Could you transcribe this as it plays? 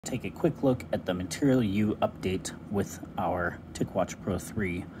Take a quick look at the Material You update with our TicWatch Pro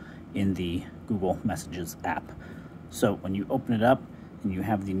 3 in the Google Messages app. So when you open it up and you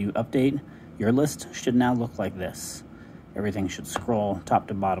have the new update, your list should now look like this. Everything should scroll top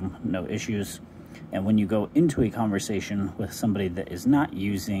to bottom, no issues. And when you go into a conversation with somebody that is not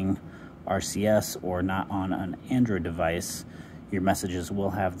using RCS or not on an Android device, your messages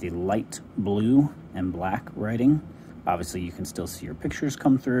will have the light blue and black writing. Obviously, you can still see your pictures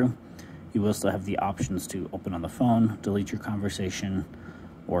come through. You will still have the options to open on the phone, delete your conversation,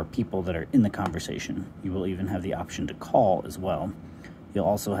 or people that are in the conversation. You will even have the option to call as well. You'll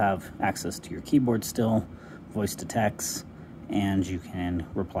also have access to your keyboard still, voice to text, and you can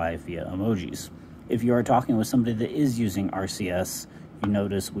reply via emojis. If you are talking with somebody that is using RCS, you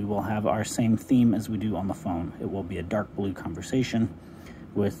notice we will have our same theme as we do on the phone. It will be a dark blue conversation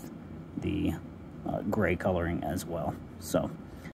with the gray coloring as well. So